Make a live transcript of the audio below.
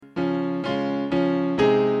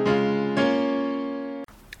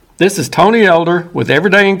This is Tony Elder with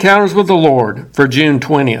Everyday Encounters with the Lord for June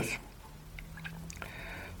 20th.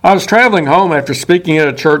 I was traveling home after speaking at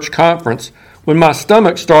a church conference when my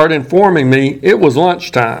stomach started informing me it was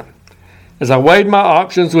lunchtime. As I weighed my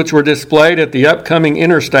options, which were displayed at the upcoming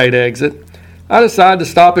interstate exit, I decided to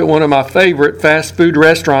stop at one of my favorite fast food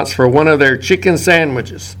restaurants for one of their chicken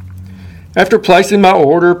sandwiches. After placing my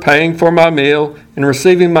order, paying for my meal, and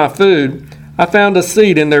receiving my food, I found a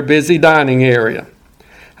seat in their busy dining area.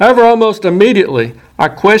 However, almost immediately, I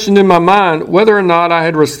questioned in my mind whether or not I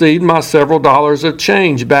had received my several dollars of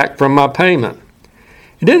change back from my payment.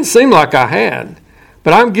 It didn't seem like I had,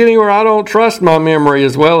 but I'm getting where I don't trust my memory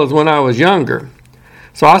as well as when I was younger.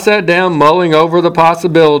 So I sat down mulling over the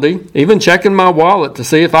possibility, even checking my wallet to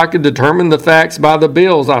see if I could determine the facts by the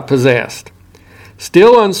bills I possessed.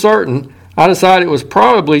 Still uncertain, I decided it was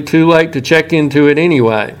probably too late to check into it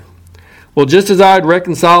anyway. Well, just as I had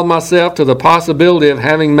reconciled myself to the possibility of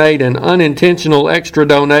having made an unintentional extra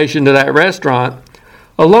donation to that restaurant,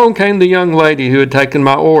 along came the young lady who had taken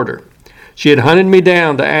my order. She had hunted me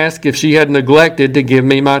down to ask if she had neglected to give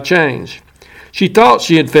me my change. She thought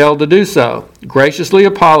she had failed to do so, graciously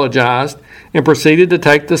apologized, and proceeded to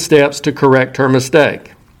take the steps to correct her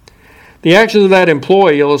mistake. The actions of that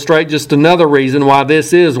employee illustrate just another reason why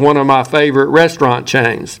this is one of my favorite restaurant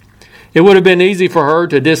chains. It would have been easy for her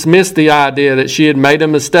to dismiss the idea that she had made a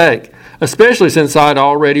mistake, especially since I had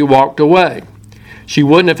already walked away. She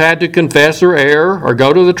wouldn't have had to confess her error or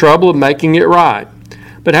go to the trouble of making it right.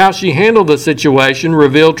 But how she handled the situation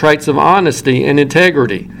revealed traits of honesty and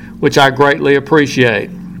integrity, which I greatly appreciate.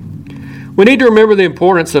 We need to remember the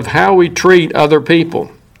importance of how we treat other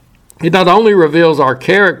people. It not only reveals our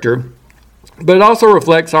character, but it also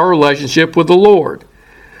reflects our relationship with the Lord.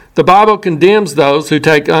 The Bible condemns those who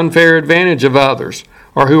take unfair advantage of others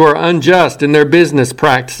or who are unjust in their business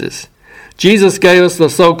practices. Jesus gave us the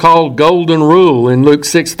so-called golden rule in Luke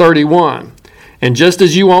 6:31. And just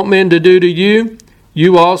as you want men to do to you,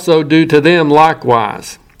 you also do to them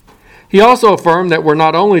likewise. He also affirmed that we're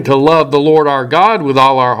not only to love the Lord our God with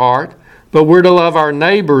all our heart, but we're to love our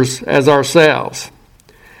neighbors as ourselves.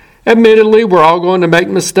 Admittedly, we're all going to make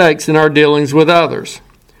mistakes in our dealings with others.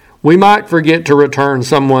 We might forget to return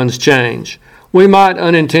someone's change. We might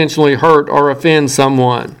unintentionally hurt or offend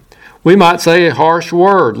someone. We might say a harsh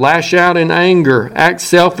word, lash out in anger, act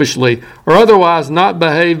selfishly, or otherwise not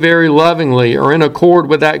behave very lovingly or in accord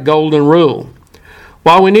with that golden rule.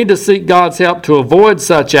 While we need to seek God's help to avoid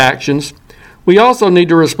such actions, we also need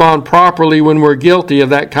to respond properly when we're guilty of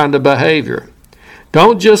that kind of behavior.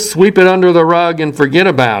 Don't just sweep it under the rug and forget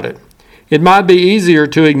about it. It might be easier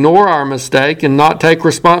to ignore our mistake and not take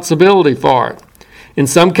responsibility for it. In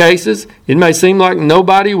some cases, it may seem like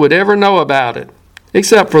nobody would ever know about it,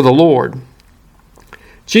 except for the Lord.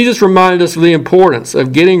 Jesus reminded us of the importance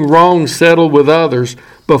of getting wrongs settled with others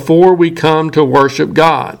before we come to worship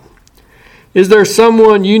God. Is there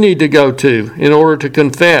someone you need to go to in order to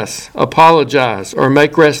confess, apologize, or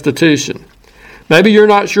make restitution? Maybe you're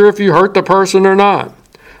not sure if you hurt the person or not.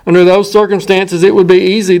 Under those circumstances, it would be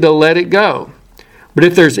easy to let it go. But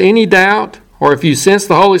if there's any doubt, or if you sense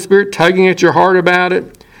the Holy Spirit tugging at your heart about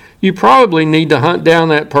it, you probably need to hunt down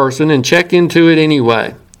that person and check into it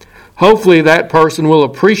anyway. Hopefully that person will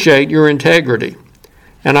appreciate your integrity,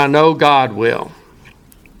 and I know God will.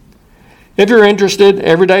 If you're interested,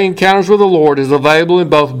 Everyday Encounters with the Lord is available in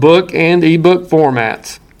both book and ebook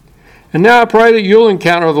formats. And now I pray that you'll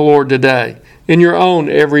encounter the Lord today in your own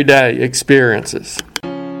everyday experiences.